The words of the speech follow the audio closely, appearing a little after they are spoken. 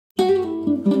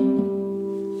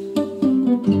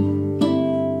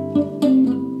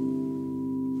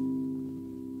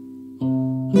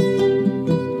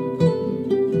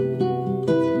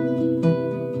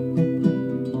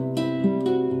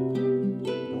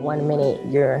One minute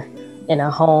you're in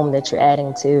a home that you're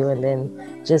adding to, and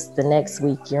then just the next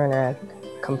week you're in a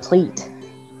complete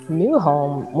new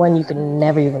home, one you can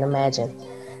never even imagine.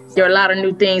 There are a lot of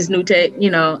new things, new tech,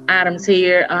 items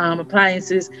here,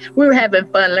 appliances. We were having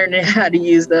fun learning how to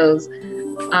use those.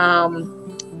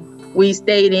 We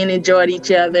stayed in, enjoyed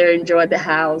each other, enjoyed the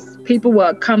house. People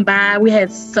would come by. We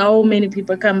had so many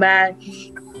people come by,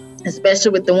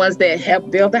 especially with the ones that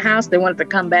helped build the house. They wanted to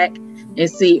come back and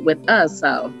see it with us.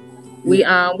 So we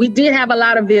did have a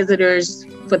lot of visitors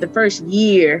for the first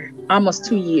year, almost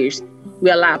 2 years. We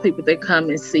allowed people to come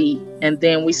and see, and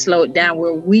then we slowed down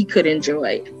where we could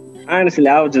enjoy it. Honestly,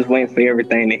 I was just waiting for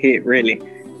everything to hit, really.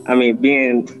 I mean,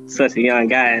 being such a young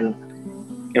guy and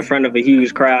in front of a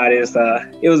huge crowd, it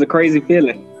was a crazy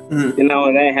feeling. Mm-hmm. And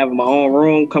then having my own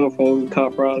room, coming from where we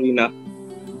come from,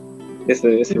 it's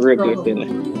a real good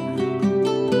feeling.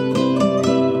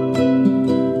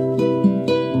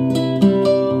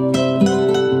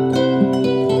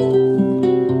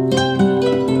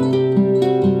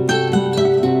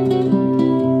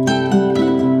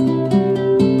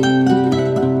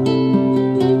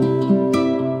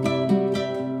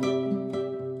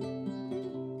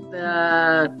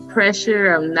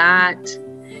 Pressure of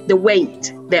the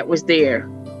weight that was there,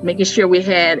 making sure we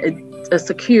had a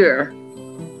secure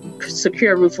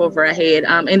roof over our head.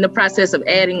 In the process of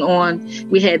adding on,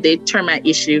 we had the termite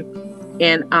issue,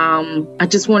 and I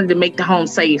just wanted to make the home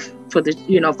safe for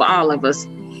for all of us,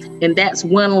 and that's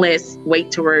one less weight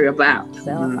to worry about.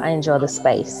 So I enjoy the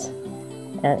space,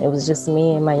 and it was just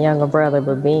me and my younger brother,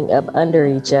 but being up under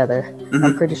each other, mm-hmm.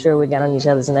 I'm pretty sure we got on each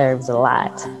other's nerves a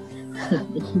lot.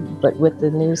 But with the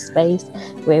new space,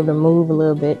 we're able to move a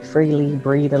little bit freely,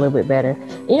 breathe a little bit better.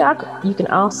 You can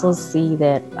also see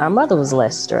that our mother was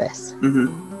less stressed.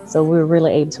 Mm-hmm. So we were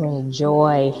really able to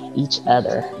enjoy each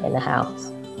other in the house.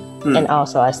 Mm-hmm. And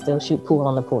also, I still shoot pool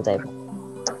on the pool table.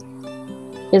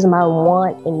 It's my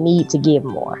want and need to give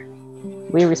more.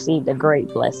 We received a great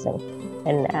blessing,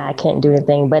 and I can't do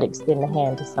anything but extend a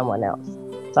hand to someone else.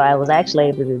 So I was actually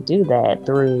able to do that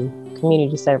through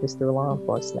community service, through law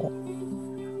enforcement.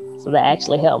 So that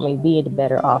actually helped me be a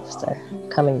better officer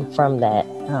coming from that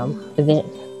event.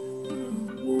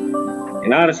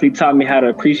 And honestly taught me how to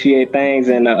appreciate things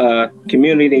in the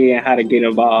community and how to get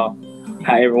involved,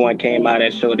 how everyone came out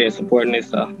and showed their support and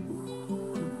stuff.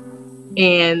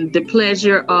 And the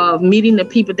pleasure of meeting the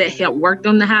people that helped work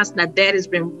on the house. Now that has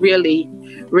been really,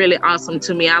 really awesome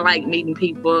to me. I like meeting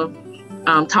people,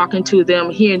 talking to them,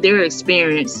 hearing their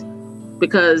experience,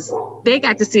 because they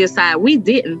got to see a side we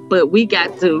didn't, but we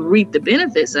got to reap the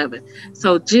benefits of it.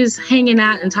 So just hanging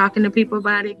out and talking to people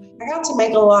about it. I got to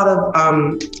make a lot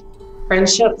of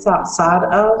friendships outside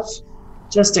of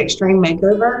just Extreme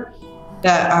Makeover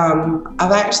that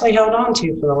I've actually held on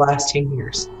to for the last 10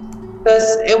 years.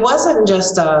 Because it wasn't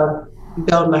just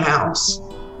building a house.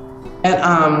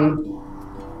 And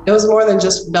it was more than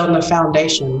just building a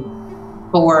foundation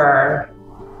for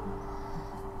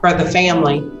the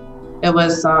family. It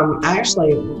was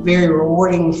actually very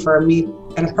rewarding for me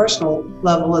on a personal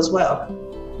level as well.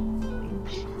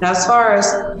 Now, as far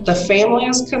as the family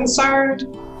is concerned,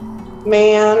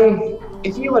 man,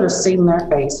 if you would have seen their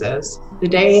faces the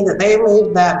day that they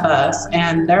moved that bus,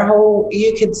 and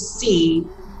you could see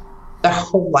their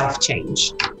whole life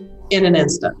change in an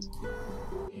instant.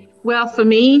 Well, for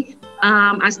me,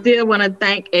 I still want to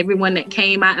thank everyone that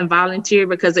came out and volunteered,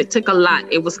 because it took a lot.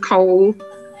 It was cold,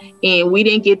 and we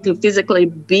didn't get to physically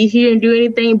be here and do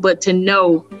anything, but to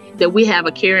know that we have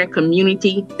a caring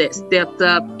community that stepped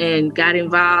up and got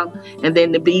involved. And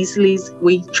then the Beasleys,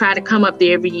 we try to come up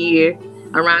there every year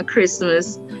around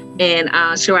Christmas and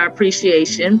show our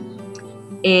appreciation.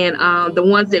 And the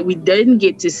ones that we didn't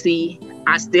get to see,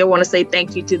 I still want to say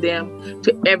thank you to them,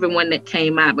 to everyone that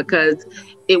came out, because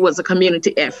it was a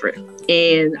community effort.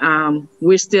 And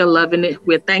we're still loving it.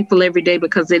 We're thankful every day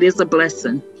because it is a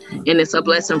blessing. And it's a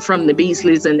blessing from the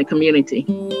Beasleys and the community.